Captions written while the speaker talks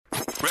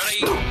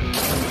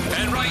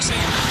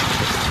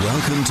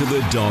Welcome to the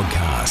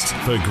Dogcast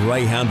for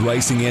Greyhound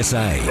Racing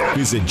SA.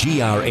 Visit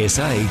grsa.com.au.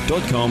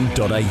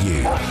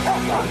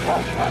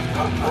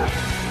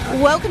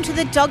 Welcome to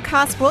the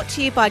Dogcast, brought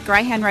to you by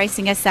Greyhound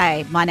Racing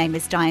SA. My name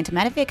is Dianne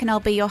Dumanovic and I'll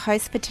be your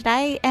host for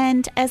today.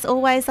 And as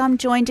always, I'm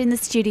joined in the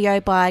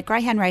studio by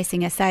Greyhound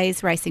Racing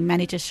SA's racing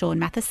manager, Shaun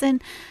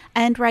Mathieson,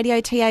 and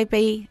Radio TAB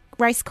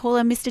race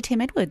caller, Mr.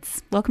 Tim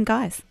Edwards. Welcome,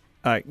 guys.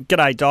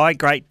 G'day, Di.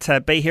 Great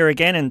to be here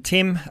again. And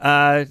Tim,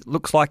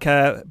 looks like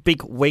a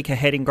big week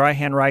ahead in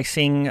greyhound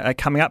racing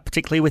coming up,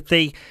 particularly with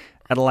the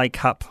Adelaide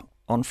Cup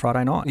on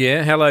Friday night.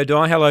 Yeah, hello,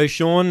 Di. Hello,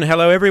 Shaun.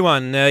 Hello,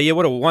 everyone.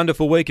 What a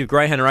wonderful week of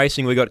greyhound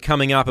racing we got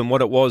coming up, and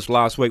what it was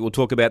last week. We'll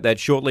talk about that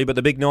shortly. But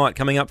the big night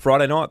coming up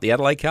Friday night, the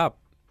Adelaide Cup.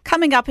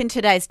 Coming up in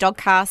today's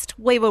Dogcast,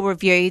 we will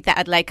review the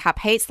Adelaide Cup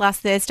heats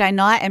last Thursday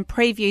night and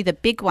preview the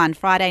big one,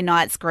 Friday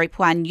night's Group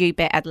 1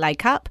 UBET Adelaide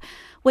Cup.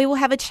 We will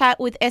have a chat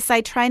with SA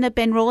trainer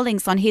Ben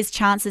Rawlings on his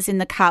chances in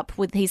the Cup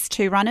with his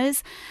two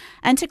runners.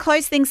 And to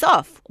close things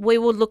off, we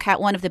will look at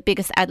one of the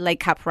biggest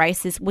Adelaide Cup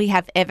races we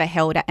have ever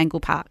held at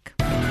Angle Park.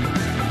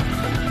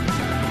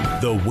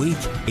 The Week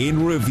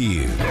in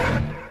Review.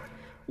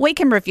 Week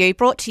in Review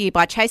brought to you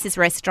by Chase's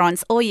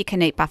Restaurants All You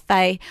Can Eat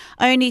Buffet.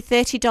 Only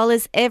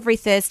 $30 every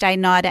Thursday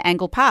night at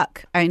Angle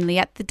Park. Only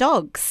at the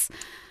Dogs.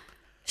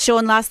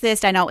 Shaun, last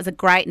Thursday night was a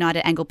great night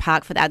at Angle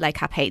Park for the Adelaide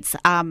Cup heats.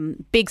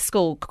 Big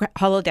school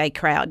holiday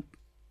crowd.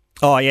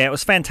 Oh, yeah, it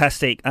was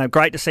fantastic.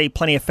 Great to see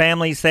plenty of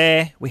families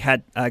there. We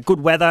had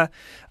good weather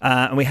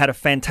and we had a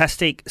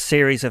fantastic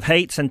series of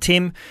heats. And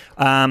Tim,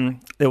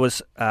 there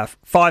was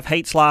 5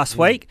 heats last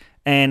week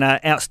and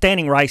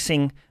outstanding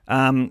racing.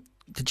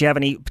 Did you have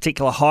any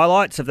particular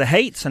highlights of the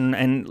heats?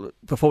 And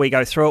before we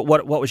go through it,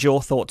 what was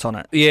your thoughts on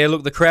it? Yeah,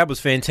 look, the crowd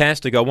was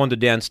fantastic. I wandered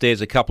downstairs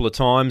a couple of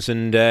times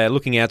and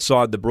looking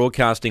outside the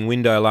broadcasting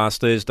window last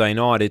Thursday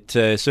night, it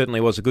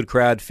certainly was a good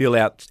crowd feel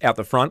out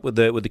the front with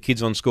the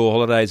kids on school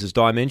holidays, as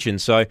Di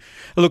mentioned. So,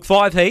 look,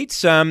 5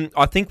 heats.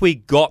 I think we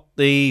got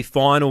the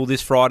final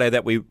this Friday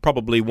that we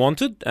probably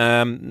wanted,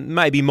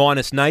 maybe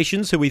minus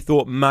Nations, who we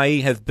thought may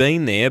have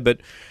been there,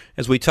 but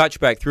as we touch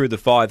back through the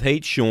 5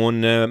 heats, Shaun,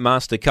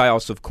 Master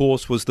Chaos, of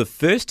course, was the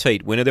first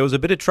heat winner. There was a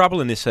bit of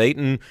trouble in this heat,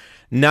 and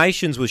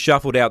Nations was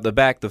shuffled out the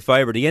back, the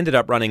favourite. He ended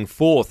up running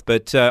 4th,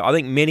 but I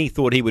think many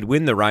thought he would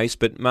win the race,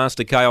 but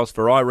Master Chaos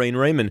for Irene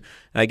Riemann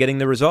getting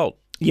the result.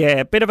 Yeah,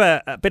 a bit of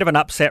an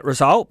upset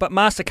result, but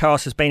Master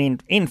Chaos has been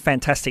in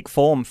fantastic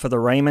form for the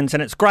Riemanns,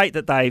 and it's great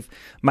that they've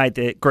made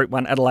the Group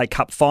 1 Adelaide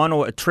Cup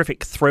final a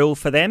terrific thrill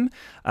for them.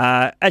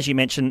 As you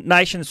mentioned,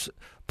 Nations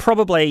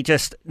probably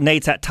just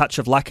needs that touch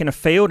of luck in a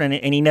field, and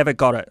he never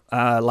got it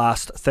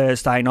last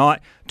Thursday night.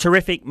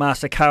 Terrific.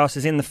 Master Chaos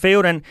is in the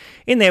field and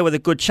in there with a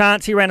good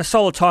chance. He ran a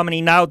solid time and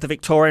he nailed the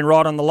Victorian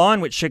right on the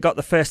line, which got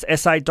the first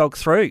SA dog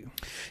through.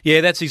 Yeah,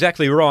 that's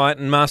exactly right,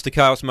 and Master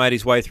Chaos made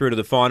his way through to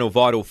the final.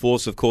 Vital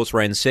Force, of course,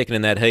 ran second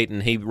in that heat,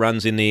 and he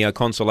runs in the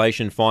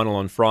consolation final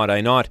on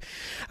Friday night.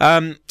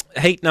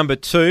 Heat number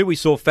 2, we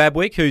saw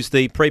Fabwick, who's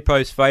the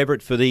pre-post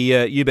favourite for the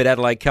UBET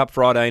Adelaide Cup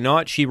Friday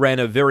night. She ran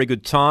a very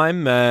good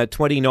time,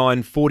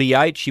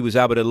 29.48. She was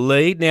able to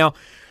lead. Now,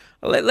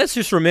 let's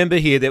just remember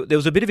here that there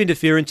was a bit of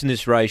interference in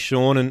this race,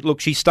 Shaun, and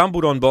look, she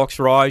stumbled on box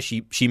rise,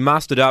 she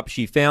mustered up,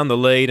 she found the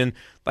lead, and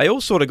they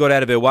all sort of got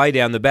out of her way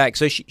down the back,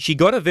 so she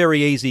got a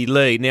very easy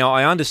lead. Now,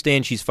 I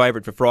understand she's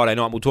favourite for Friday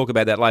night, we'll talk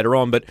about that later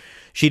on, but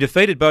she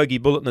defeated Bogey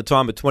Bullet in the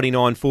time of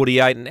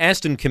 29.48, and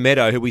Aston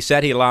Cometto, who we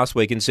sat here last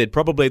week and said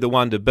probably the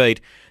one to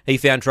beat, he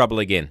found trouble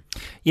again.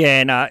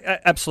 Yeah, no,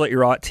 absolutely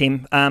right,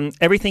 Tim.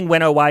 Everything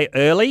went away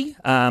early.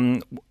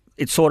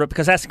 It's sort of,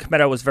 because Aston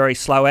Cometto was very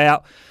slow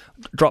out,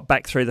 dropped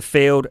back through the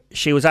field.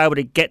 She was able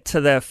to get to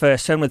the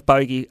first turn with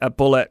Bogey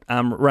Bullet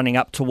running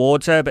up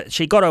towards her, but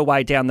she got her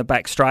way down the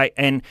back straight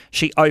and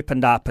she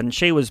opened up, and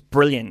she was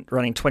brilliant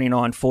running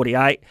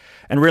 29.48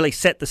 and really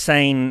set the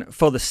scene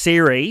for the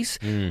series.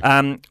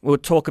 We'll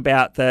talk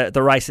about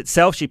the race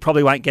itself. She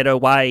probably won't get her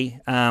way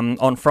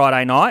on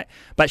Friday night,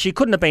 but she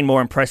couldn't have been more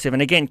impressive.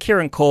 And again,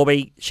 Kieran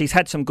Corby, she's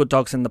had some good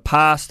dogs in the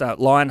past,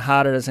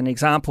 Lionhearted as an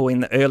example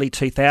in the early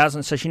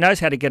 2000s, so she knows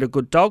how to get a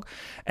good dog,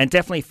 and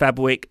definitely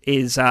Fabwick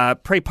is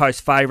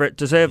pre-post favourite,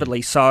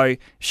 deservedly so.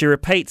 She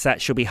repeats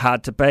that, she'll be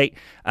hard to beat.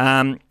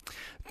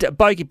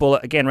 Bogey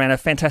Bullet, again, ran a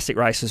fantastic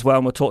race as well,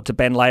 and we'll talk to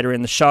Ben later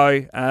in the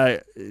show.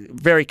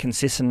 Very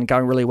consistent and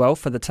going really well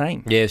for the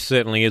team. Yeah,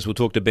 certainly is. We'll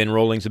talk to Ben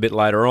Rawlings a bit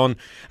later on.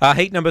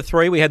 Heat number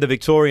 3, we had the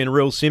Victorian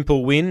Real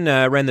Simple win,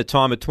 ran the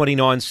time at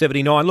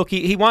 29.79. Look,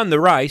 he won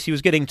the race. He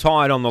was getting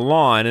tired on the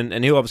line,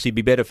 and he'll obviously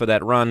be better for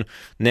that run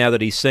now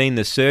that he's seen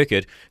the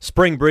circuit.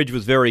 Spring Bridge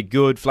was very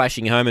good,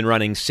 flashing home and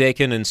running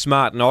second, and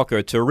Smart Knocker,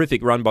 a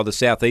terrific run by the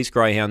Southeast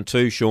Greyhound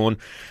too, Shaun.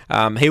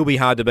 He'll be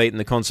hard to beat in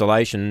the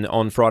consolation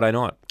on Friday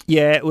night.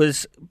 Yeah, it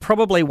was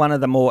probably one of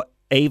the more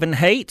even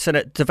heats, and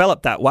it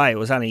developed that way. It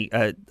was only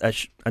a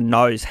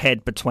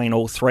nose-head between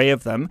all 3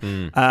 of them.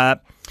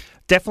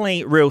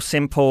 Definitely Real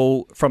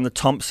Simple from the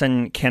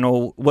Thompson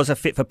kennel was a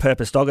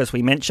fit-for-purpose dog, as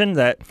we mentioned,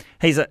 that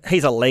he's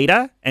a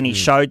leader, and he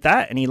showed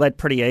that, and he led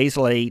pretty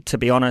easily, to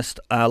be honest,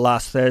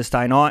 last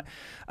Thursday night.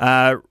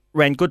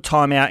 Ran good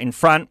time out in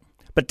front,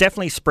 but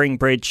definitely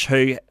Springbridge,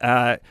 who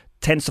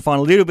tends to find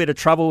a little bit of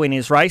trouble in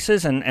his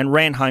races and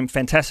ran home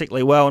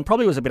fantastically well and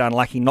probably was a bit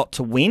unlucky not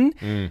to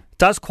win.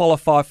 Does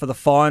qualify for the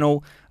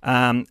final.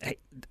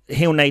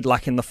 He'll need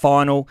luck in the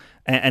final.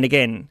 And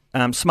again,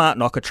 smart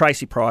knocker,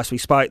 Tracy Price, we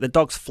spoke. The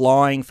dog's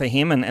flying for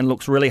him and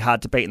looks really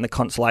hard to beat in the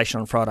consolation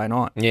on Friday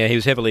night. Yeah, he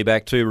was heavily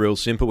backed too, real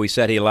simple. We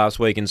sat here last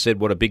week and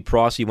said what a big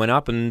price he went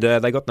up, and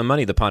they got the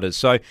money, the punters.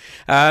 So,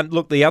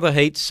 look, the other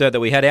heats that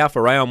we had,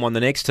 Alpha Rayon won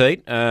the next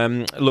heat.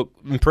 Look,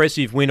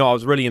 impressive win. I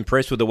was really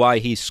impressed with the way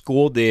he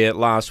scored there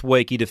last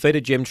week. He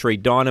defeated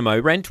Gemtree Dynamo,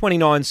 ran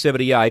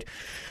 29.78.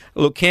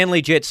 Look,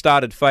 Canley Jet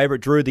started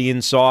favourite, drew the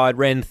inside,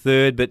 ran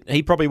third, but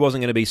he probably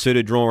wasn't going to be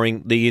suited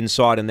drawing the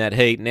inside in that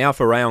heat. And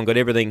Alpha Rayon got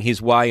everything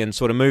his way and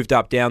sort of moved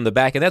up down the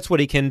back, and that's what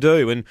he can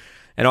do. And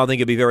I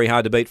think it'd be very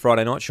hard to beat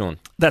Friday night, Shaun.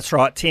 That's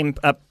right, Tim.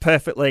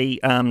 Perfectly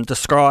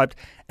described.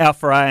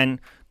 Alpha Rayon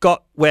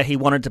got where he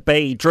wanted to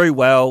be, drew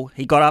well,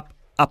 he got up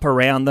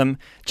around them.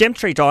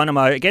 Gemtree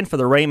Dynamo, again for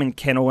the Riemann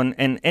kennel,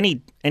 and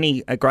any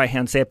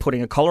greyhounds they're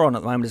putting a collar on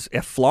at the moment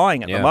are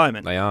flying at the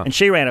moment. They are. And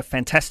she ran a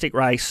fantastic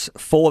race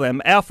for them.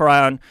 Alpha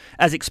Rayon,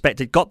 as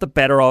expected, got the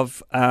better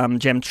of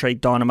Gemtree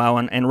Dynamo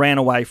and ran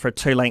away for a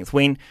 2-length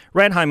win.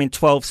 Ran home in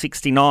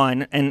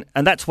 12.69, and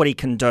that's what he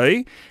can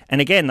do. And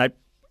again, they'd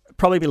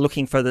probably be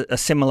looking for a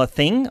similar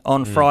thing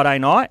on Friday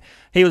night.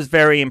 He was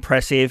very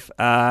impressive.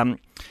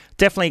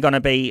 Definitely going to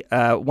be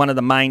one of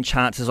the main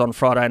chances on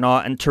Friday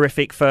night, and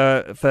terrific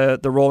for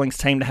the Rawlings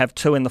team to have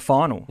 2 in the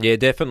final. Yeah,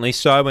 definitely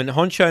so. And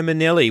Honcho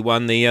Manelli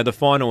won the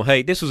final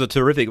heat. This was a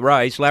terrific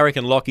race. Larrick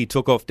and Lockie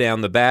took off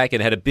down the back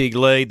and had a big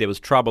lead. There was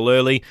trouble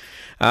early.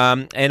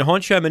 And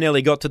Honcho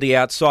Manelli got to the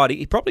outside.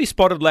 He probably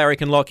spotted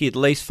Larrick and Lockie at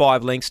least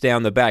 5 lengths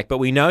down the back, but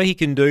we know he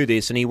can do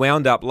this, and he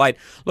wound up late.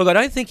 Look, I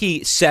don't think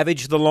he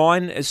savaged the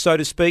line, so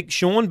to speak,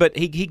 Shaun, but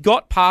he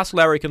got past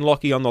Larrick and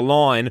Lockie on the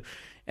line.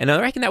 And I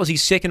reckon that was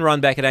his second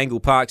run back at Angle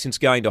Park since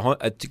going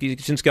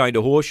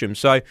to Horsham.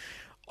 So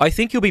I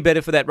think he'll be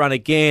better for that run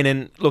again.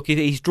 And look,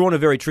 he's drawn a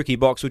very tricky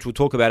box, which we'll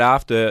talk about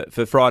after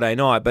for Friday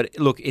night. But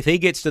look, if he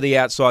gets to the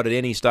outside at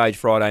any stage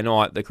Friday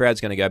night, the crowd's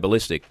going to go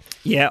ballistic.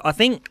 Yeah, I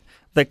think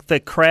the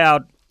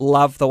crowd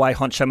love the way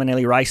Honcho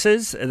Manelli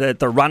races, the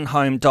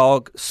run-home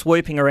dog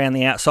swooping around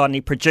the outside, and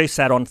he produced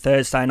that on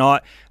Thursday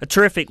night. A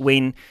terrific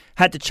win.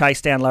 Had to chase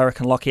down Larrick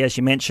and Lockie, as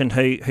you mentioned,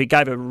 who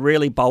gave a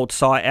really bold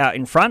sight out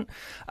in front.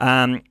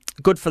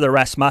 Good for the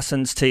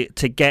Rasmussens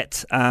to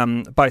get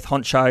both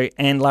Honcho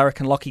and Larrick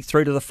and Lockie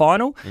through to the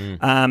final.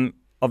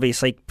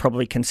 Obviously,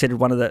 probably considered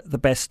one of the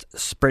best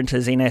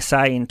sprinters in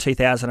SA in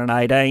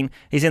 2018.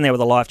 He's in there with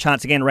a live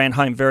chance. Again, ran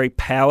home very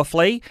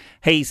powerfully.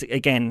 He's,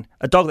 again,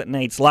 a dog that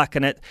needs luck,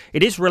 and it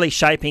is really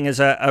shaping as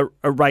a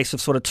race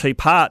of sort of 2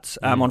 parts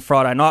on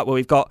Friday night, where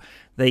we've got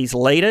these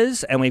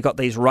leaders and we've got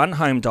these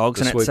run-home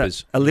dogs, and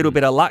it's a little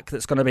bit of luck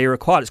that's going to be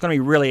required. It's going to be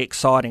really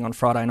exciting on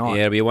Friday night.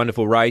 Yeah, it'll be a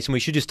wonderful race. And we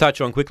should just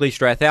touch on quickly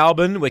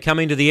Strathalbyn. We're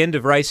coming to the end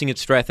of racing at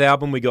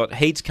Strathalbyn. We got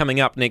heats coming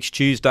up next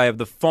Tuesday of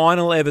the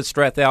final ever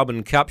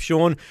Strathalbyn Cup,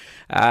 Shaun.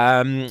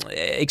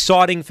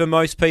 Exciting for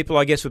most people,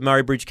 I guess, with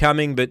Murray Bridge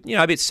coming, but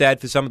a bit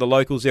sad for some of the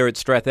locals there at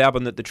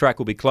Strathalbyn that the track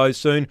will be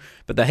closed soon.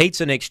 But the heats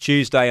are next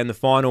Tuesday, and the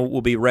final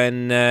will be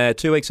ran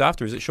 2 weeks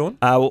after, is it, Shaun?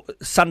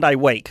 Sunday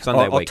week,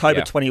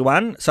 October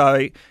 21.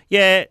 So,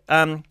 yeah,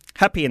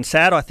 happy and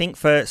sad, I think,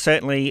 for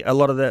certainly a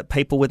lot of the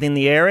people within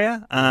the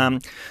area.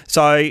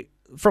 So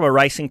from a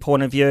racing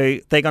point of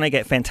view, they're going to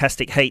get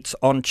fantastic heats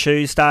on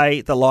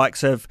Tuesday. The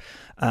likes of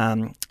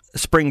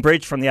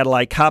Springbridge from the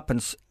Adelaide Cup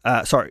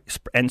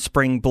and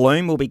Spring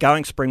Bloom will be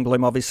going. Spring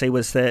Bloom obviously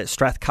was the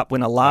Strath Cup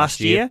winner last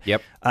year.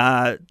 Yep.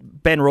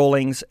 Ben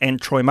Rawlings and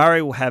Troy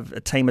Murray will have a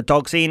team of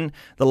dogs in.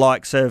 The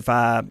likes of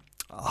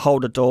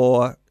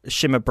Holdador,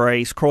 Shimmer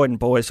Breeze, Croydon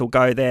Boys will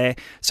go there.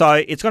 So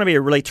it's going to be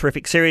a really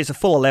terrific series, a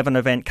full 11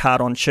 event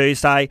card on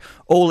Tuesday,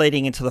 all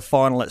leading into the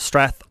final at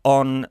Strath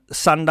on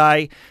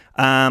Sunday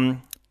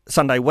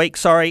week,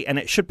 and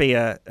it should be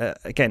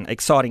again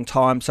exciting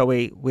time. So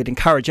we'd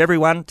encourage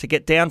everyone to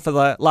get down for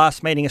the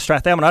last meeting of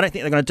Strathalbyn. I don't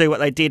think they're going to do what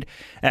they did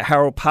at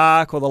Harold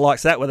Park or the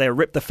likes of that, where they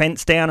rip the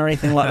fence down or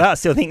anything like that. I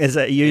still think there's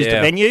a used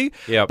venue,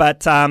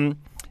 but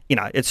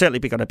it's certainly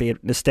going to be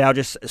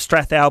nostalgia.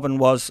 Strathalbyn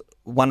was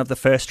one of the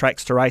first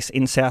tracks to race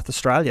in South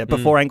Australia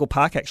before Angle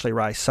Park actually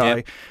raced.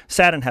 So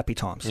sad and happy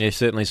times. Yeah,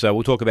 certainly so.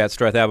 We'll talk about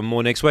Strathalbyn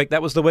more next week.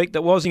 That was the week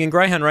that was in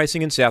Greyhound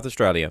Racing in South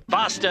Australia.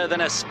 Faster than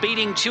a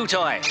speeding chew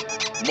toy.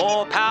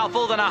 More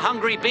powerful than a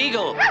hungry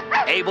beagle.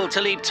 Able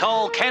to leap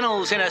tall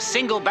kennels in a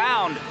single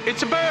bound.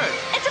 It's a bird.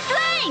 It's a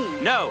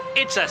plane. No,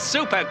 it's a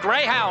super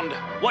greyhound.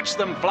 Watch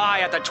them fly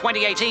at the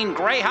 2018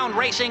 Greyhound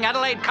Racing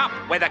Adelaide Cup,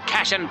 where the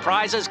cash and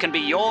prizes can be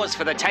yours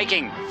for the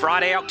taking.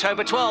 Friday,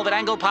 October 12 at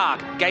Angle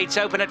Park. Gates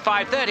open at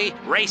 5:30,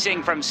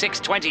 racing from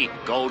 6:20.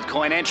 Gold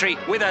coin entry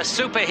with a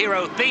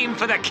superhero theme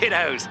for the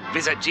kiddos.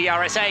 Visit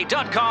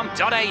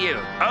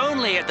grsa.com.au.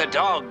 Only at the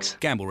Dogs.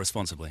 Gamble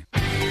responsibly.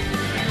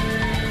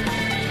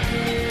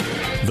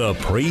 The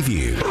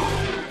Preview.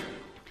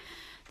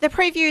 The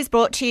Preview is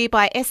brought to you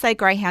by SA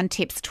Greyhound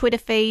Tips Twitter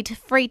feed.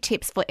 Free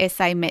tips for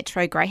SA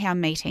Metro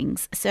Greyhound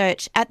meetings.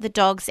 Search at the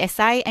Dogs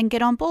SA and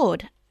get on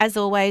board. As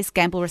always,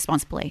 gamble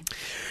responsibly.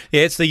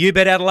 Yeah, it's the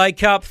UBET Adelaide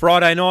Cup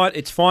Friday night.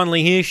 It's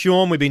finally here,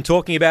 Shaun. We've been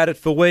talking about it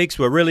for weeks.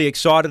 We're really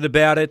excited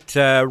about it.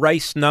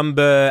 Race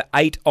number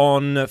 8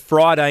 on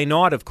Friday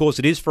night. Of course,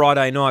 it is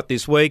Friday night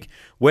this week.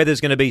 Weather's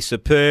going to be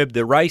superb.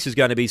 The race is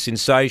going to be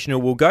sensational.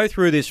 We'll go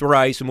through this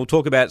race and we'll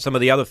talk about some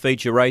of the other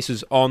feature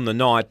races on the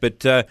night.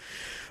 But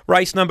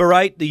race number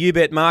 8, the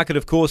UBET market,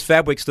 of course,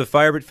 Fabwick's the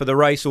favourite for the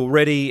race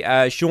already.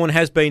 Shaun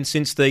has been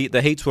since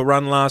the heats were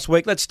run last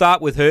week. Let's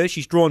start with her.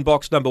 She's drawn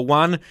box number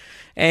 1.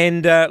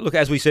 And look,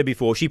 as we said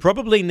before, she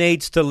probably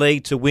needs to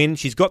lead to win.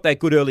 She's got that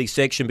good early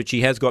section, but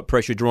she has got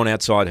pressure drawn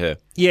outside her.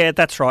 Yeah,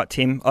 that's right,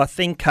 Tim. I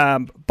think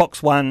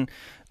box 1...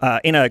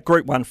 in a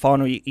Group 1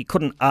 final, you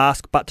couldn't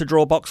ask but to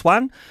draw box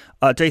 1.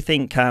 I do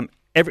think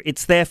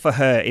it's there for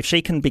her. If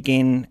she can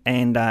begin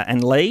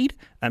and lead,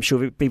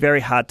 she'll be very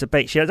hard to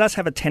beat. She does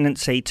have a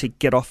tendency to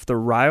get off the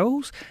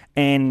rails,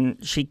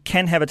 and she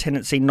can have a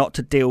tendency not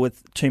to deal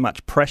with too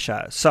much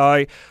pressure.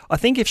 So I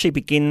think if she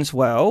begins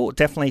well,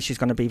 definitely she's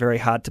going to be very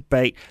hard to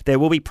beat. There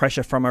will be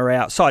pressure from her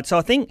outside. So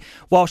I think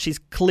while she's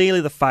clearly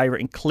the favourite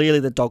and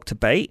clearly the dog to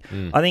beat,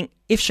 I think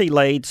if she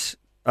leads...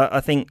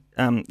 I think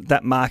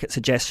that market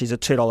suggests she's a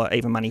 $2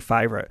 even money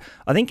favourite.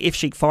 I think if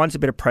she finds a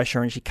bit of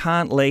pressure and she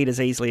can't lead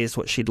as easily as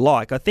what she'd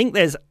like, I think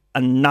there's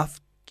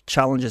enough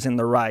challenges in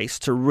the race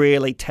to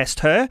really test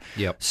her.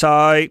 Yep.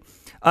 So,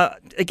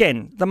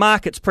 again, the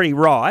market's pretty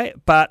right,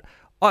 but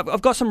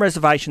I've got some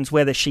reservations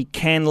whether she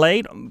can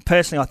lead.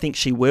 Personally, I think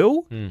she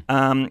will.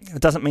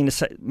 It doesn't mean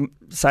to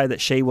say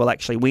that she will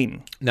actually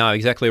win. No,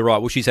 exactly right.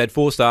 Well, she's had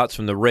 4 starts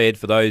from the red.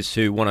 For those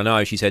who want to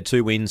know, she's had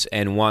 2 wins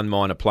and 1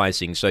 minor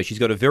placing. So she's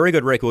got a very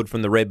good record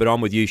from the red, but I'm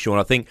with you, Shaun.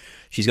 I think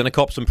she's going to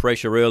cop some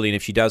pressure early, and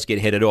if she does get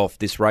headed off,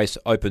 this race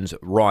opens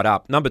right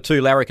up. Number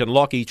 2, Larrikin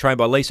Lockie, trained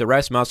by Lisa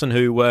Rasmussen,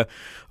 who,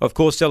 of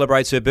course,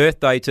 celebrates her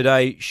birthday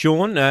today,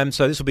 Shaun.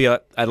 So this will be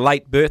a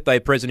late birthday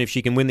present if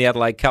she can win the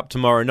Adelaide Cup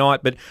tomorrow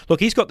night. But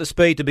look, he's got the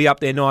speed to be up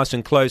there nice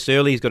and close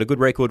early. He's got a good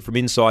record from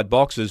inside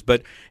boxes,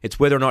 but it's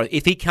whether or not,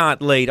 if he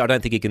can't lead, I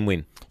don't think he can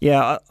win.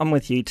 Yeah, I'm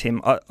with you,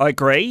 Tim. I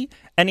agree.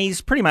 And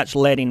he's pretty much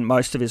led in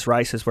most of his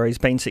races where he's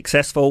been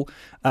successful.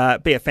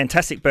 Be a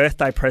fantastic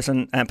birthday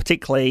present, and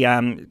particularly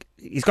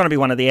he's going to be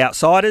one of the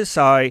outsiders,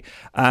 so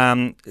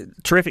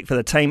terrific for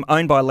the team.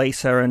 Owned by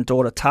Lisa and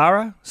daughter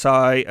Tara,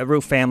 so a real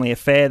family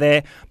affair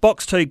there.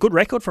 Box 2, good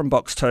record from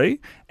box 2,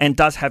 and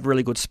does have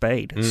really good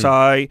speed.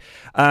 So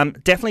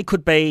definitely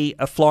could be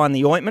a fly in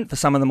the ointment for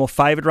some of the more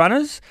favoured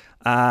runners,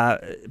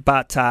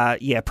 but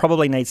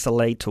probably needs to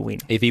lead to win.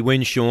 If he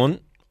wins, Shaun,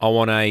 I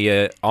want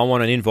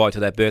an invite to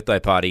that birthday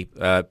party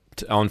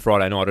on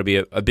Friday night. It'll be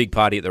a big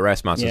party at the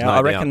Rasmussens. Yeah, I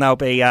reckon they'll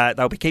be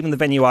keeping the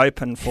venue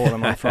open for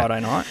them on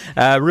Friday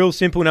night. Real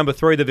simple. Number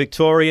 3, the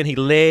Victorian. He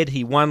led.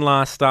 He won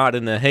last start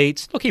in the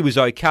heats. Look, he was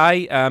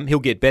okay. He'll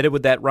get better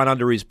with that run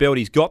under his belt.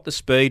 He's got the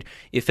speed.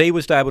 If he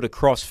was able to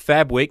cross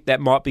Fabwick,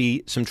 that might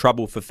be some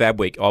trouble for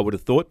Fabwick, I would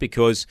have thought,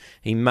 because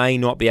he may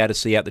not be able to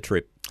see out the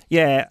trip.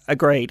 Yeah,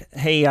 agreed.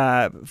 He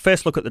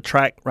first look at the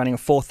track, running a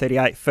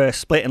 4:38 first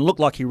split, and looked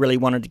like he really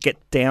wanted to get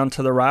down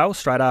to the rail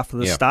straight after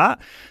the start.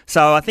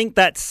 So I think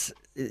that's,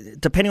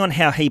 depending on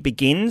how he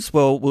begins,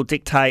 will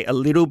dictate a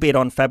little bit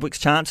on Fabwick's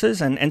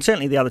chances, and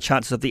certainly the other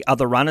chances of the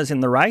other runners in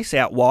the race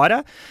out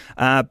wider.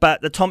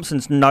 But the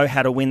Thompsons know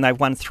how to win. They've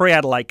won 3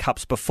 Adelaide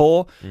Cups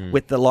before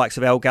with the likes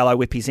of El Gallo,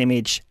 Whippy's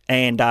Image,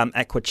 and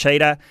Aqua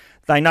Cheetah.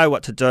 They know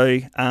what to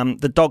do.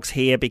 The dog's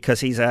here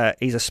because he's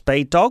a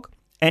speed dog.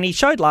 And he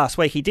showed last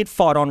week he did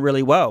fight on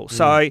really well.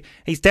 So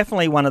he's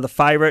definitely one of the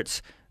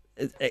favourites.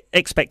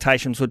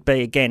 Expectations would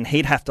be, again,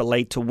 he'd have to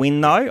lead to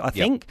win, though, I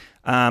think.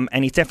 And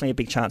he's definitely a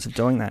big chance of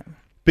doing that.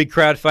 Big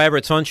crowd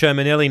favourite, Soncho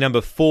Manelli,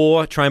 number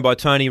 4, trained by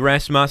Tony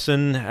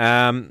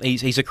Rasmussen.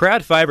 He's a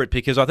crowd favourite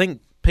because I think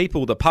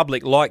people, the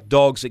public, like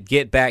dogs that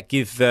get back,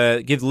 give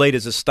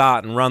leaders a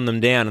start and run them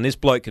down. And this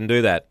bloke can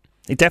do that.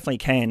 He definitely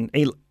can.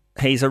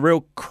 He's a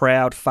real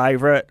crowd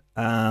favourite.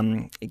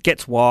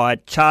 Gets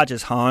wide,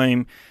 charges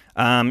home.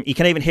 You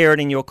can even hear it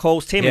in your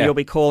calls, Tim. You'll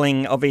be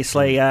calling,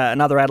 obviously,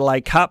 another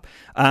Adelaide Cup.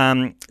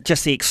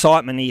 Just the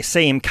excitement, you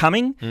see him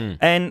coming.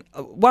 And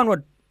one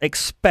would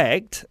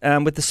expect,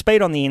 with the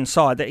speed on the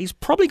inside, that he's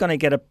probably going to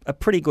get a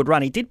pretty good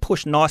run. He did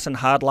push nice and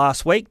hard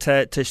last week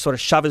to sort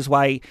of shove his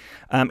way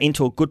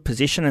into a good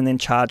position and then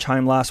charge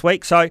home last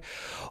week. So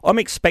I'm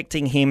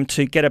expecting him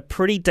to get a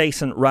pretty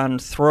decent run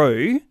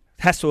through.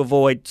 Has to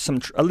avoid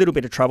a little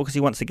bit of trouble because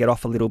he wants to get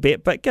off a little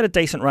bit, but get a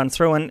decent run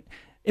through. And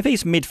if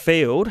he's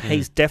midfield,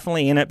 he's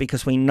definitely in it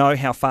because we know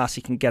how fast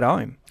he can get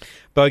home.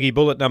 Bogey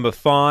Bullet number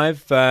 5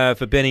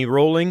 for Ben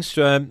Rawlings.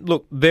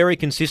 Look, very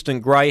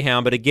consistent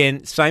greyhound, but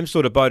again, same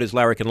sort of boat as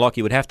Larrikin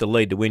Lockie. Would have to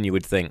lead to win, you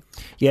would think.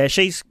 Yeah,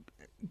 she's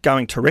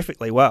going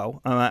terrifically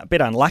well. A bit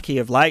unlucky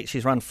of late.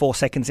 She's run 4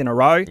 seconds in a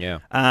row. Yeah.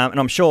 And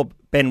I'm sure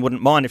Ben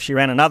wouldn't mind if she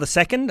ran another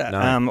second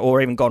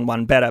or even gone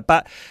one better.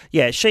 But,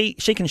 yeah, she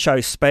can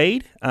show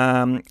speed.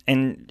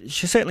 And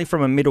she's certainly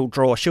from a middle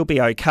draw. She'll be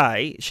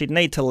okay. She'd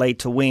need to lead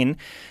to win.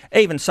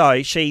 Even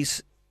so,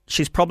 she's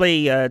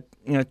probably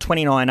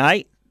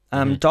 29.8.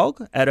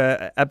 dog at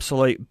her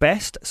absolute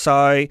best.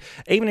 So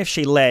even if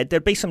she led,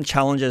 there'd be some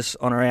challenges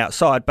on her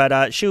outside.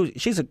 But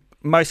she's a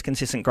most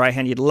consistent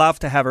greyhound. You'd love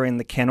to have her in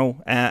the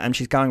kennel, and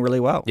she's going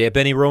really well. Yeah,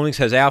 Ben Rawlings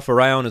has Alpha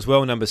Rayon as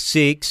well, number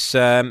 6,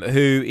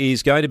 who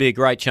is going to be a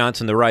great chance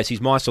in the race. He's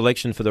my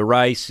selection for the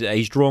race.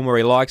 He's drawn where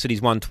he likes it.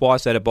 He's won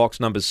twice out of box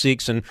number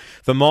 6. And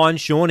for mine,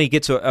 Shaun, he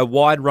gets a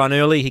wide run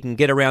early. He can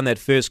get around that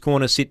first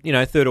corner, sit,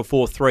 third or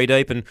fourth, 3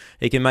 deep, and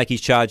he can make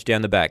his charge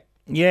down the back.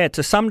 Yeah,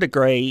 to some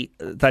degree,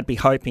 they'd be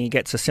hoping he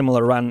gets a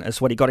similar run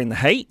as what he got in the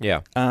heat. Yeah.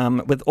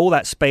 With all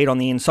that speed on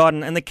the inside.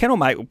 And the kennel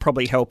mate will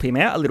probably help him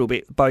out a little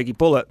bit, Bogey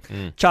Bullet.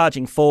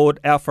 Charging forward,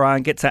 Alpha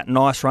Rayon gets that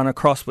nice run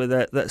across with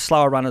the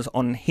slower runners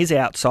on his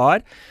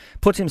outside,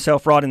 puts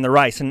himself right in the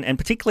race. And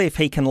particularly if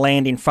he can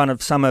land in front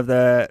of some of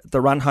the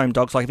run-home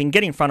dogs, like if he can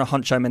get in front of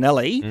Honcho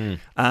Manelli,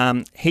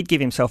 he'd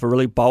give himself a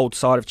really bold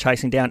side of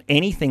chasing down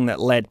anything that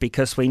led,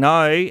 because we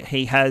know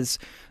he has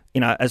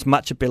as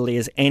much ability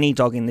as any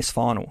dog in this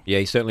final. Yeah,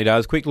 he certainly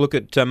does. Quick look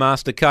at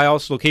Master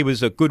Chaos. Look, he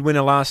was a good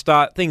winner last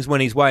start. Things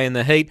went his way in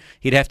the heat.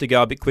 He'd have to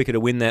go a bit quicker to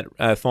win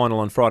that final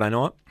on Friday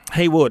night.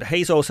 He would.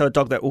 He's also a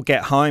dog that will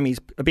get home. He's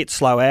a bit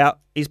slow out.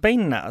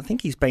 I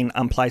think he's been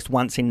unplaced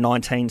once in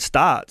 19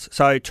 starts.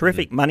 So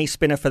terrific money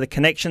spinner for the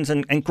connections,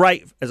 and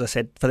great, as I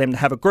said, for them to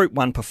have a Group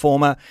 1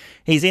 performer.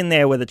 He's in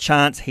there with a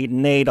chance. He'd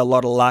need a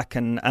lot of luck,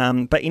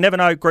 but you never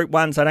know. Group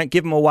 1s, they don't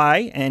give him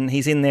away, and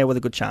he's in there with a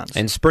good chance.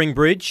 And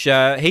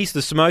Springbridge, he's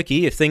the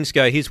smoky. If things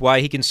go his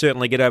way, he can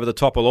certainly get over the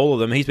top of all of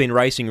them. He's been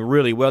racing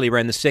really well. He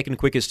ran the second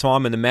quickest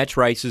time in the match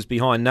races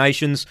behind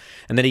Nations,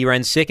 and then he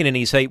ran second in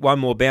his heat. One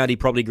more bound, he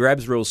probably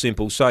grabs real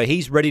simple. So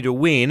he's ready to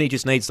win. He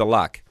just needs the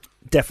luck.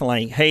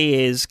 Definitely.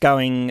 He is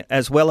going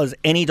as well as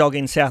any dog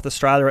in South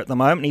Australia at the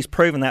moment. He's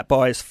proven that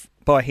by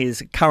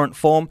his current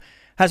form.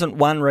 Hasn't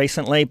won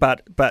recently,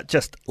 but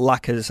just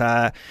luck has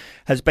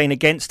been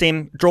against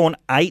him. Drawn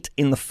 8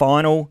 in the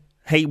final.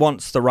 He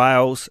wants the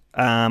rails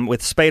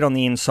with speed on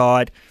the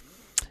inside.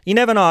 You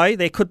never know.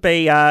 There could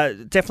be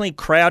definitely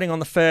crowding on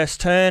the first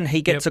turn.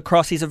 He gets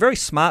across. He's a very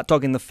smart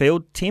dog in the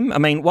field, Tim. I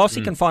mean, whilst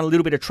he can find a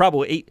little bit of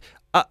trouble,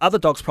 other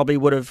dogs probably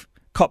would have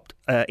copped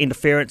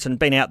interference and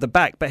been out the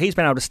back, but he's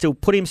been able to still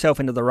put himself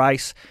into the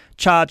race,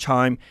 charge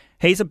home.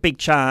 He's a big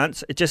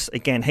chance. It just,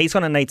 again, he's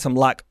going to need some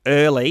luck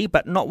early,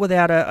 but not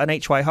without an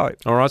each-way hope.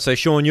 All right, so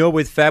Shaun, you're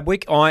with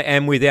Fabwick. I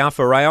am with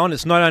Alpha Rayon.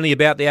 It's not only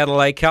about the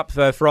Adelaide Cup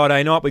for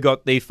Friday night. We've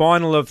got the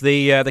final of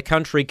the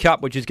Country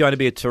Cup, which is going to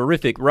be a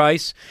terrific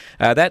race.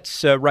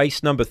 That's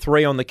race number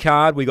 3 on the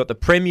card. We've got the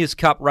Premier's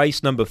Cup,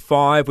 race number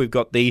 5. We've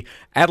got the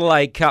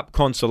Adelaide Cup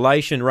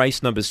Consolation,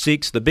 race number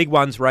 6. The big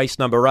one's race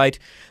number 8,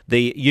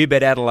 the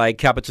UBET Adelaide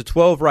Cup. It's a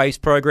 12-race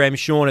program,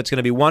 Shaun. It's going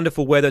to be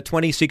wonderful weather,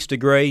 26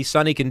 degrees,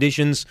 sunny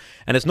conditions.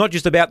 And it's not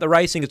just about the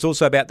racing, it's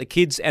also about the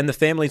kids and the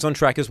families on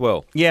track as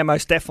well. Yeah,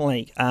 most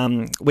definitely.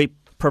 We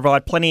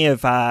provide plenty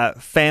of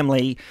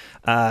family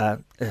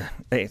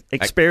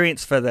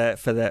experience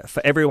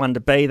for everyone to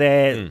be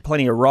there.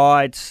 Plenty of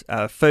rides,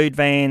 food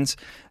vans.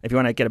 If you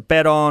want to get a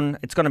bet on,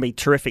 it's going to be a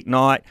terrific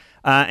night.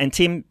 And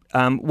Tim,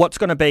 what's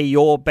going to be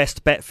your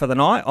best bet for the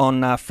night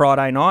on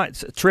Friday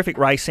night? It's terrific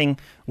racing.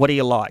 What do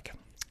you like?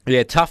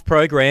 Yeah, tough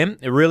program,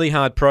 a really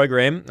hard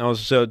program. I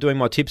was doing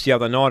my tips the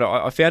other night.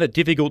 I found it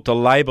difficult to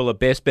label a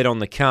best bet on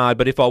the card,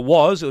 but if I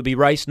was, it would be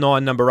race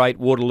 9, number 8,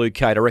 Waterloo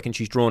Kate. I reckon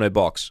she's drawn her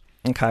box.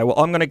 Okay, well,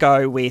 I'm going to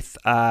go with,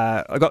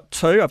 I've got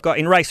 2. I've got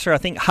in race 3, I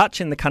think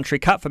Hutch in the Country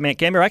Cup for Mount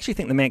Gambier. I actually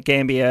think the Mount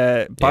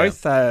Gambier,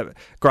 both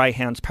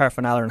Greyhounds,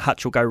 Paraphernalia and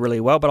Hutch will go really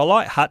well, but I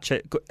like Hutch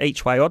at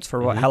each way odds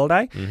for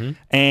Halliday.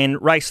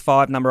 And race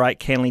 5, number 8,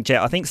 Canley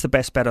Jet, I think it's the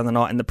best bet on the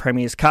night in the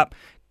Premier's Cup.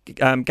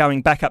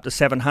 Going back up to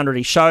 700.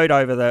 He showed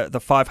over the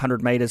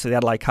 500 metres of the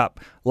Adelaide Cup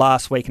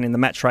last week, and in the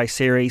match race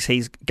series,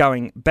 he's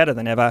going better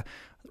than ever.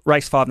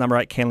 Race 5, number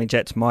 8, Canley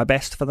Jet's my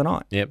best for the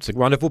night. Yep, it's a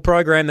wonderful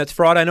program. That's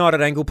Friday night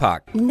at Angle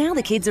Park. Now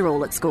the kids are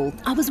all at school,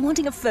 I was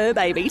wanting a fur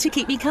baby to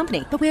keep me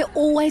company, but we're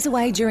always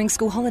away during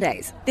school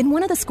holidays. Then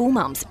one of the school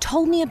mums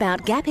told me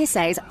about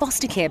GRSA's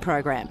foster care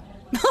program.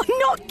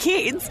 Not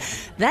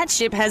kids. That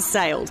ship has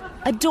sailed.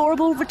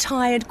 Adorable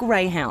retired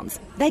greyhounds.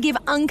 They give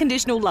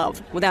unconditional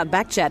love without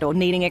backchat or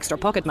needing extra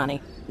pocket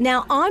money.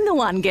 Now I'm the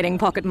one getting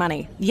pocket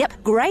money.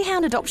 Yep,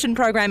 Greyhound Adoption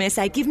Program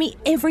SA give me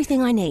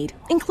everything I need,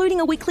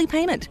 including a weekly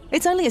payment.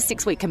 It's only a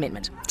 6-week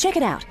commitment. Check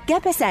it out,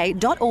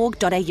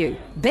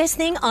 gapsa.org.au. Best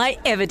thing I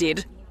ever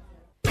did.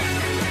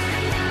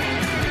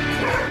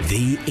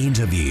 The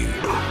interview.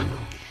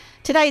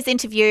 Today's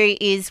interview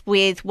is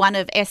with one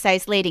of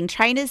SA's leading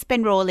trainers,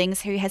 Ben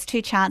Rawlings, who has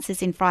 2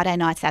 chances in Friday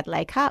night's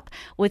Adelaide Cup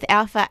with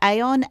Alpha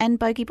Rayon and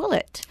Bogey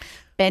Bullet.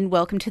 Ben,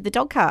 welcome to the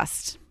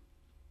Dogcast.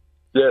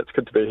 Yeah, it's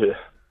good to be here.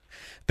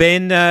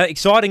 Ben,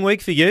 exciting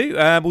week for you.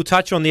 We'll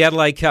touch on the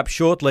Adelaide Cup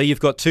shortly. You've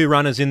got 2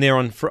 runners in there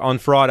on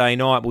Friday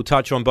night. We'll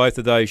touch on both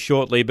of those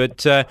shortly.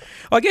 But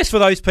I guess for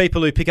those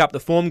people who pick up the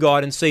form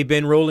guide and see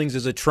Ben Rawlings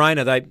as a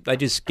trainer, they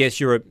just guess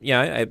you're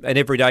an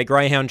everyday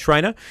greyhound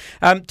trainer.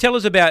 Tell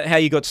us about how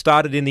you got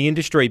started in the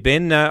industry,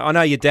 Ben. I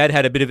know your dad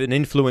had a bit of an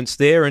influence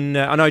there, and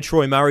I know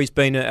Troy Murray's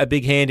been a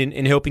big hand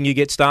in helping you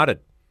get started.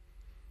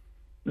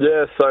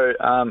 Yeah, so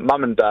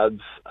mum and dad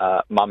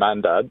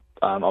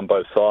on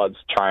both sides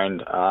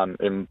trained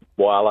in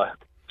Wyala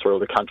through all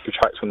the country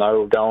tracks when they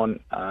were going.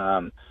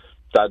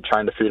 Dad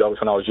trained a few dogs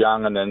when I was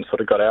young, and then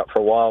sort of got out for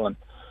a while. And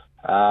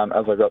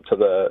as I got to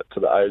the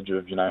age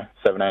of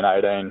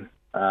 17,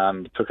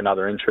 18, took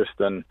another interest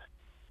and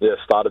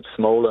started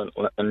small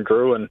and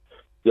grew. And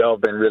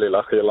I've been really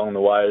lucky along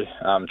the way.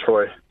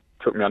 Troy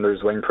took me under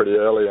his wing pretty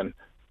early, and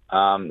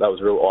that was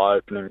a real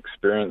eye-opening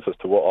experience as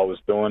to what I was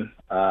doing.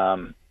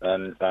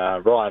 And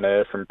Ryan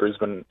Eyre from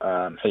Brisbane,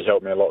 he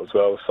helped me a lot as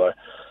well. So,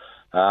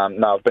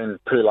 I've been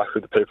pretty lucky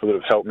with the people that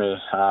have helped me,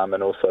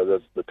 and also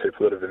the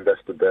people that have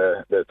invested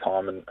their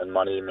time and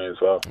money in me as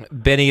well.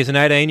 Benny, as an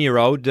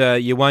 18-year-old,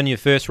 you won your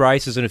first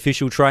race as an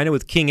official trainer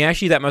with King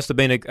Ashy. That must have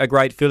been a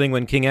great feeling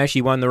when King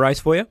Ashy won the race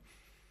for you?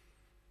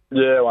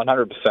 Yeah,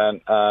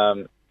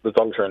 100%. The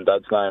dogs were in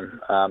Dad's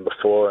name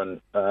before, and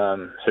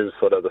he was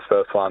sort of the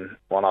first one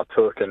I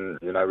took, and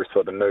we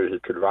sort of knew he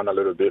could run a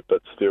little bit,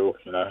 but still,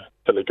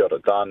 till he got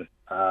it done,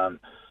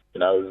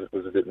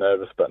 was a bit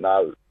nervous, but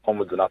no,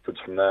 onwards and upwards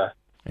from there.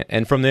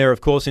 And from there,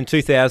 of course, in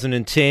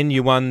 2010,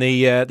 you won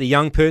the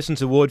Young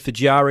Persons Award for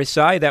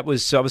GRSA. That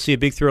was obviously a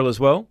big thrill as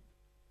well.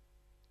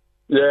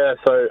 Yeah,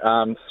 so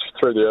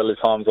through the early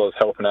times, I was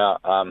helping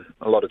out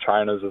a lot of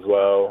trainers as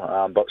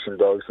well, boxing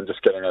dogs, and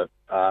just getting a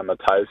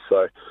taste.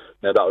 So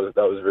that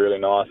was really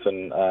nice,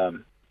 and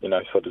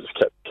sort of just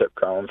kept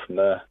growing from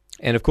there.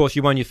 And of course,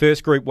 you won your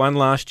first Group 1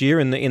 last year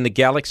in the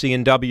Galaxy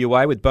in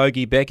WA with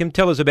Bogey Beckham.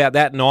 Tell us about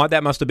that night.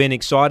 That must have been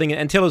exciting,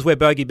 and tell us where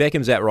Bogey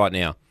Beckham's at right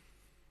now.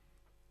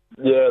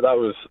 Yeah, that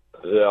was.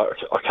 Yeah,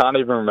 I can't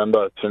even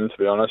remember Tim, to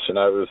be honest. It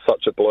was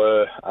such a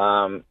blur.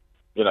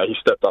 He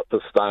stepped up to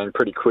staying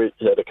pretty quick.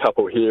 He had a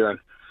couple here, and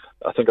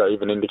I think I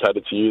even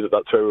indicated to you that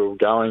that's where we were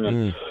going.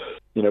 And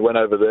went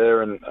over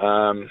there and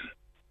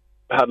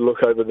had a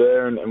look over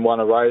there and won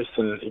a race.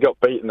 And he got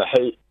beat in the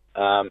heat,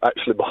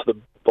 actually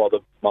by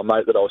my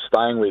mate that I was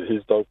staying with.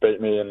 His dog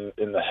beat me in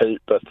the heat,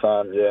 but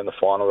in the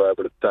final we were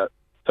able to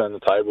turn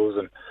the tables,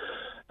 and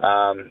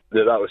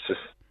that was just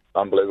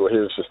unbelievable. He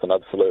was just an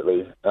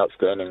absolutely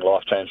outstanding,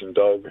 life-changing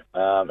dog,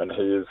 and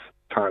he is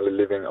currently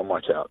living on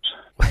my couch.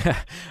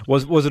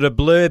 Was it a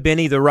blur,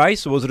 Benny, the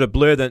race, or was it a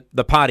blur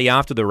the party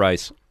after the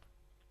race?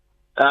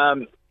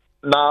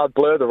 No,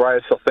 blur the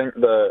race. I think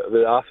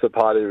the after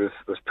party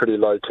was pretty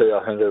low key.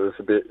 I think it was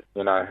a bit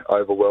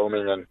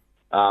overwhelming, and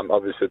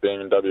obviously being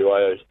in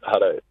WA, I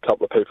had a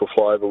couple of people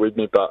fly over with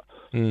me, but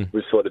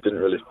we sort of didn't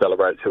really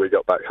celebrate till we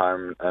got back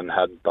home and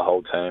had the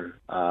whole team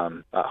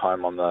at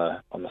home on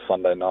the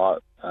Sunday night.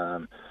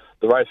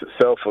 The race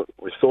itself,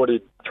 we thought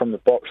he'd from the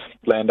box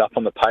land up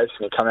on the pace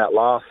and he'd come out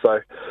last, so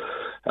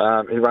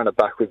he ran a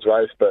backwards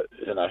race, but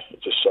it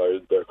just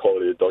showed the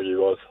quality of dog he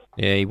was.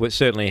 Yeah, he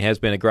certainly has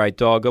been a great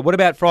dog. What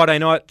about Friday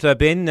night,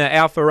 Ben?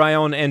 Alpha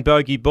Rayon and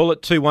Bogey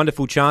Bullet, two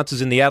wonderful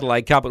chances in the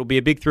Adelaide Cup. It'll be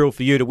a big thrill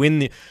for you to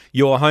win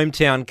your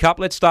hometown cup.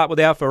 Let's start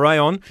with Alpha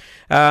Rayon.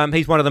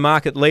 He's one of the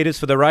market leaders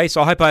for the race.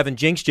 I hope I haven't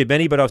jinxed you,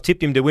 Benny, but I've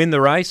tipped him to win the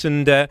race,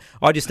 and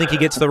I just think he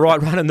gets the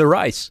right run in the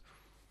race.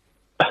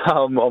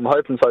 I'm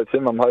hoping so,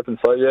 Tim. I'm hoping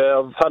so. Yeah,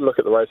 I've had a look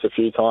at the race a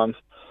few times.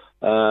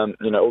 All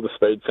the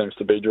speed seems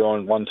to be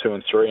drawn 1, 2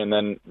 and 3, and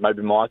then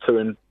maybe my 2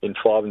 in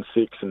 5 and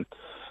 6, and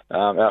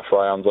Alpha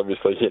Rayon's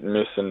obviously hit and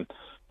miss and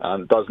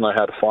does know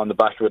how to find the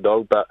back of a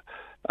dog, but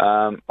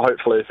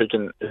hopefully if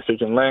he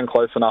can land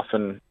close enough,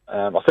 and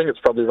I think it's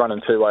probably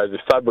running two ways.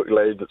 If Fabric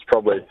leads, it's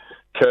probably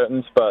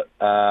curtains, but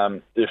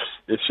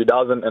if she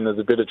doesn't and there's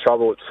a bit of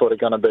trouble, it's sort of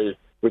going to be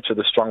which of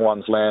the strong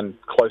ones land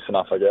close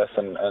enough, I guess,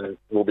 and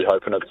we'll be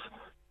hoping it's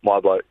my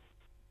bloke.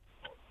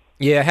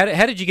 Yeah,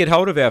 how did you get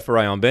hold of Alpha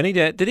Rayon, Benny?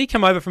 Did he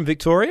come over from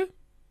Victoria?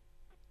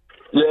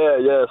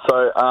 Yeah.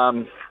 So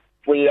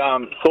we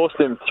sourced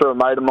him through a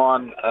mate of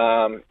mine,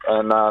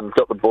 and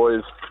got the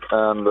boys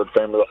that've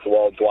been with us a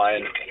while,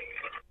 Dianne,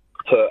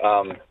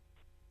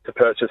 to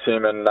purchase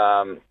him, and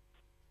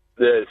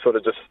sort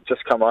of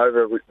just come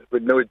over. We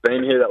knew he'd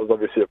been here. That was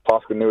obviously a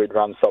plus. We knew he'd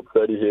run sub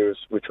 30 here,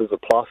 which was a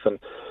plus, and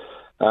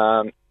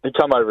he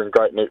come over in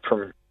great nick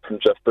from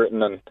Jeff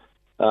Britton, and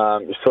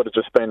it's sort of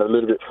just been a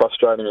little bit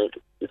frustrating.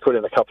 He put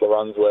in a couple of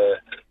runs where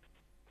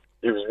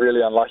he was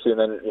really unlucky, and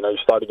then you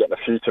started getting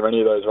a few too many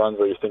of those runs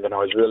where you're thinking,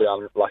 he's really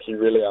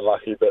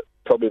unlucky. But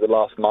probably the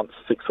last month,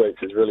 6 weeks,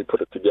 he's really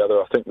put it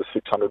together. I think the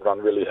 600 run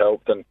really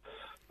helped, and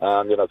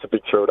it's a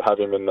big thrill to have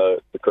him in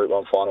the Group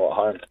 1 final at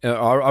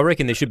home. I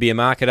reckon there should be a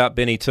market up,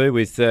 Benny, too,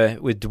 with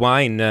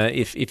Dwayne.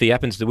 If he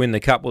happens to win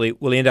the cup, will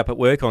he end up at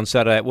work on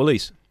Saturday at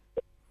Woolies?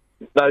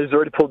 No, he's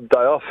already pulled the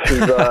day off.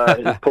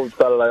 He's pulled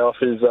Saturday off.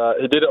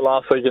 He did it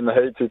last week in the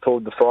heats. He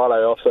pulled the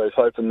Friday off, so he's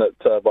hoping that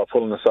by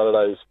pulling the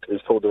Saturday,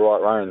 he's pulled the right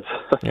reins.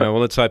 Yeah,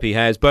 well, let's hope he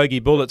has. Bogey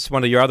Bullet's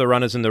one of your other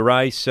runners in the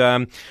race.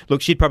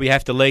 Look, she'd probably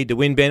have to lead to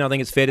win, Ben, I think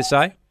it's fair to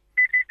say.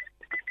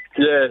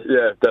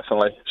 Yeah,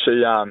 definitely.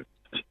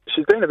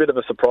 She's been a bit of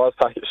a surprise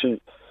packet. She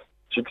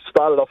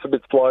started off a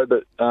bit slow,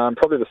 but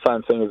probably the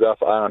same thing as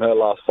Alpha A on her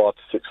last 5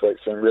 to 6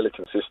 weeks, been really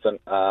consistent.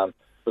 It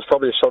was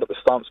probably a shot at the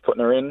stumps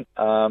putting her in,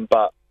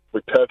 but we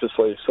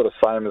purposely, sort of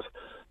same as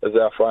as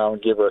our frail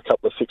and give her a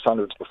couple of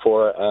 600s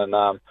before it, and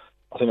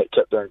I think it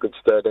kept her in good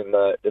stead in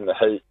the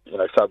heat.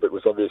 Fabric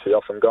was obviously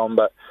off and gone,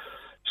 but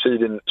she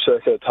didn't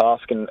shirk her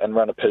task and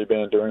run a PB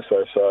in doing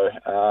so. So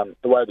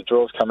the way the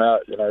draws come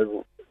out,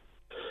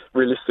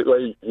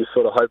 realistically, you're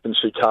sort of hoping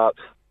she carts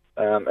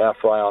our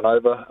fry on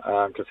over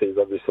because he's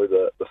obviously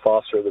the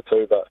faster of the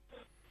two, but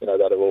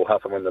that'll all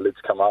happen when the lids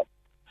come up.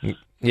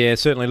 Yeah, it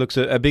certainly looks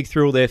a big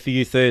thrill there for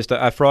you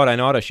Friday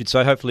night, I should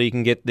say. Hopefully you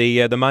can get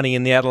the money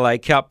in the Adelaide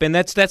Cup. And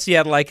that's the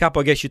Adelaide Cup,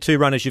 I guess, your two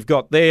runners you've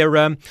got there.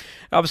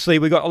 Obviously,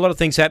 we've got a lot of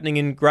things happening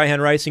in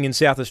greyhound racing in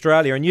South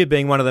Australia, and you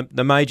being one of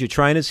the major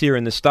trainers here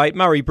in the state.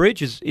 Murray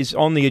Bridge is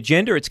on the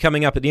agenda. It's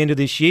coming up at the end of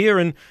this year,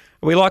 and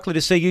are we likely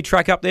to see you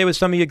track up there with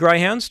some of your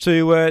greyhounds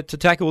to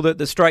tackle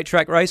the straight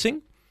track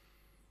racing?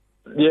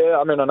 Yeah,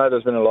 I know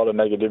there's been a lot of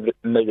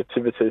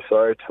negativity,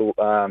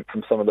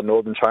 from some of the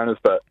northern trainers,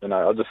 but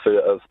I just see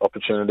it as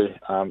opportunity.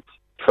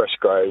 Fresh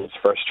grades,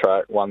 fresh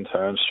track, one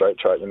turn, straight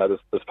track.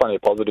 There's plenty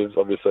of positives.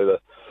 Obviously,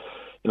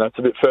 it's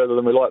a bit further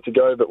than we like to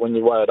go, but when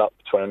you weigh it up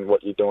between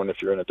what you're doing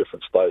if you're in a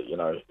different state,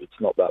 it's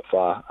not that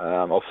far.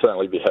 I'll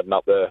certainly be heading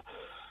up there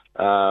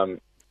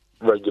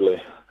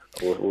regularly.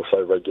 We'll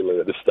say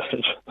regularly at this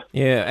stage.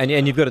 Yeah,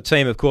 and you've got a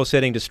team, of course,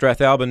 heading to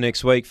Strathalbyn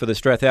next week for the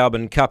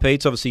Strathalbyn Cup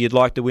Heats. Obviously, you'd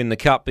like to win the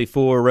Cup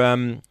before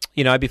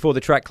before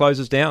the track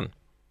closes down.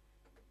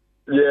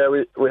 Yeah,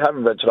 we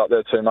haven't ventured up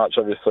there too much.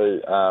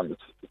 Obviously,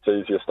 it's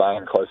easier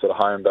staying closer to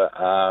home. But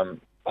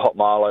Hot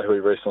Marlow, who we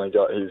recently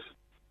got, he's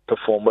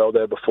performed well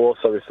there before,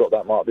 so we thought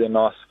that might be a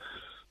nice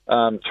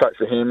track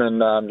for him.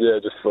 And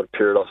just for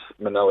Pyridos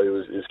Manelli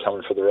is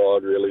coming for the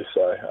ride, really.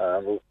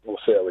 So we'll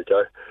see how we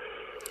go.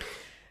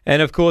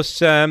 And, of course,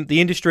 the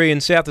industry in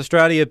South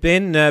Australia,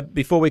 Ben,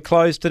 before we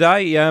close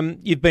today,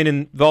 you've been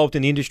involved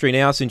in the industry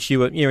now since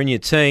you're in your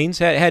teens.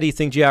 How do you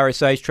think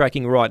GRSA is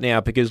tracking right now?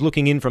 Because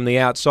looking in from the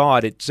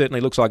outside, it certainly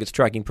looks like it's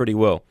tracking pretty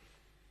well.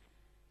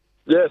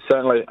 Yeah,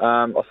 certainly.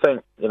 I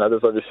think,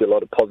 there's obviously a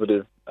lot of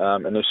positive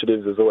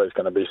initiatives. There's always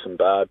going to be some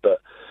bad, but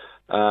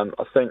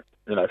I think,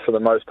 for the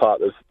most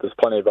part, there's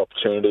plenty of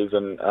opportunities.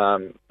 And,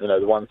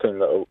 the one thing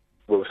that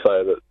we'll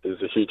say that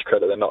is a huge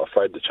credit, they're not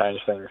afraid to change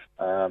things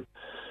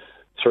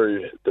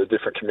through the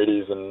different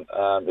committees, and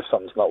if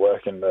something's not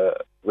working,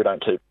 we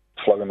don't keep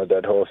flogging the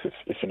dead horse,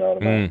 if you know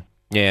what I mean.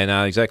 Yeah,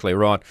 no, exactly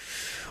right.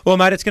 Well,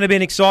 mate, it's going to be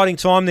an exciting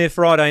time there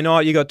Friday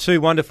night. You got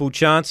two wonderful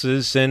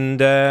chances,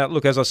 and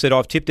look, as I said,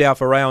 I've tipped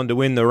Alpha Rayon to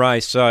win the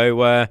race,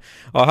 so I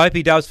hope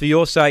he does for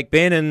your sake,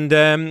 Ben,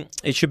 and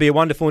it should be a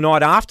wonderful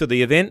night after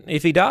the event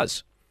if he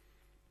does.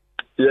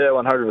 Yeah,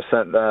 100%.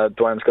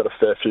 Dwayne's got a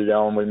fair few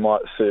going. We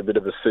might see a bit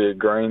of a sea of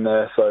green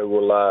there, so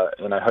we'll,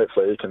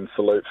 hopefully he can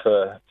salute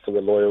for the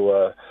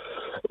loyal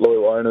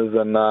owners,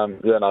 and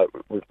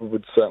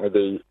would certainly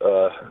be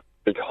a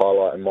big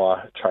highlight in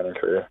my training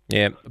career.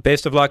 Yeah,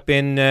 best of luck,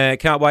 Ben.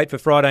 Can't wait for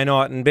Friday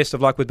night, and best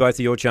of luck with both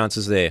of your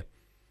chances there.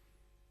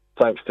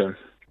 Thanks, Tim.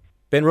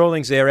 Ben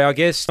Rawlings there, our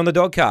guest on the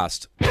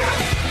Dogcast.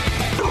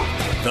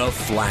 The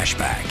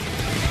Flashback.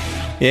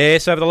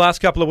 Yes, over the last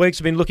couple of weeks,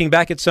 we've been looking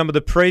back at some of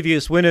the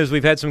previous winners.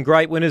 We've had some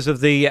great winners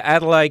of the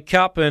Adelaide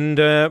Cup, and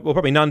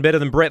probably none better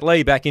than Brett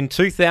Lee back in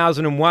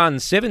 2001,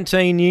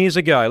 17 years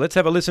ago. Let's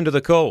have a listen to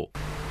the call.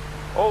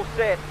 All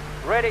set,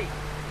 ready,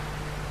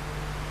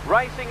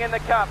 racing in the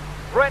Cup.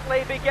 Brett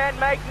Lee began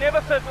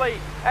magnificently,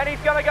 and he's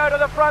going to go to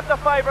the front, the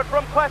favourite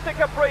from Classic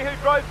Capri, who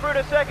drove through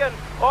to second.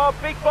 Oh,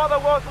 Big Bother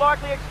was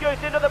likely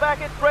excused. Into the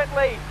back, it's Brett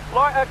Lee.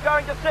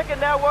 Going to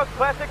second now was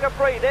Classic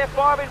Capri. They're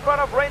 5 in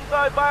front of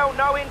Renzo Bale,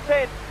 No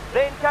Intent.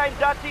 Then came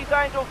Dutchie's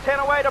Angel, 10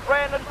 away to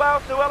Brandon Bale,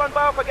 Sue Ellen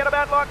Bale, forget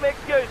about likely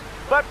excuse.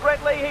 But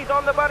Brett Lee, he's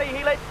on the money.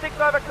 He led 6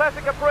 over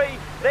Classic Capri.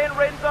 Then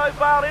Renzo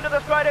Bale into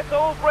the straight. It's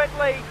all Brett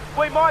Lee.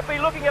 We might be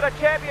looking at a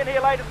champion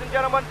here, ladies and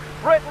gentlemen.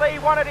 Brett Lee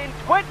won it in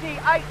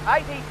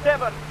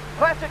 28.87.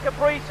 Classic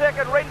Capri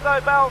second, Renzo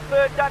Bale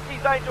third,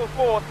 Dutchie's Angel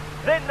fourth.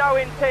 Then No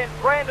Intent,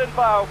 Brandon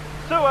Bale,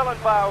 Sue Ellen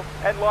Bale,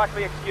 and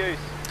likely excuse.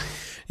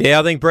 Yeah,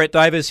 I think Brett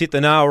Davis hit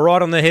the nail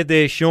right on the head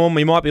there, Shaun.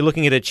 We might be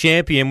looking at a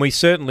champion. We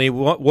certainly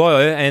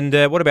were. And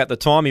what about the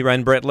time he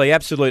ran, Brett Lee?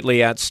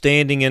 Absolutely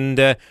outstanding. And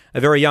a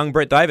very young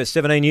Brett Davis,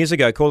 17 years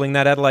ago, calling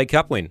that Adelaide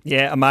Cup win.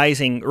 Yeah,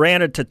 amazing.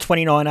 Rounded to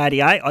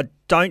 29.88. I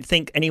don't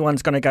think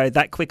anyone's going to go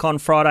that quick on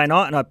Friday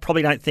night, and I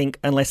probably don't think,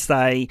 unless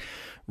they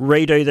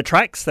redo the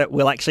tracks, that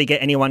we'll actually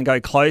get anyone go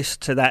close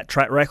to that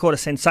track record. A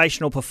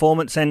sensational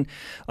performance, and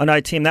I know,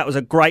 Tim, that was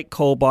a great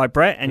call by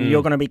Brett, and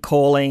you're going to be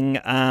calling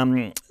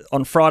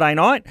on Friday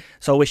night,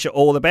 so I wish you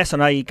all the best. I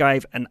know you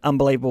gave an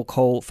unbelievable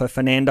call for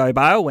Fernando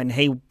Bale when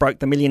he broke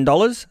the $1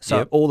 million,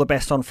 so all the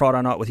best on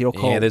Friday night with your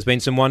call. Yeah, there's been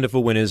some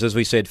wonderful winners, as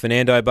we said.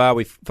 Fernando Bale,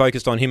 we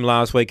focused on him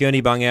last week.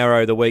 Ernie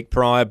Bungaro the week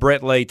prior.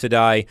 Brett Lee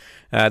today.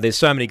 There's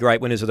so many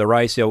great winners of the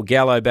race. El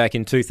Gallo back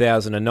in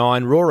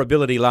 2009. Raw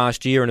Ability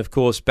last year, and of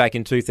course back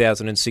in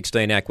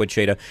 2016 Aqua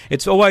Cheetah.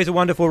 It's always a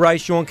wonderful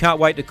race, Shaun. Can't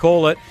wait to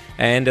call it.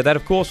 And that,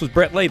 of course, was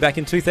Brett Lee back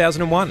in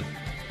 2001.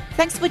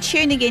 Thanks for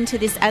tuning in to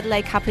this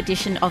Adelaide Cup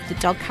edition of the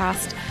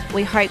Dogcast.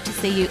 We hope to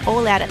see you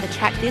all out at the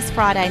track this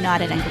Friday night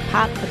at Angle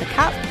Park for the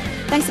Cup.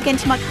 Thanks again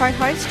to my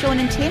co-hosts, Shaun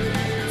and Tim.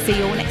 See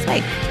you all next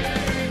week.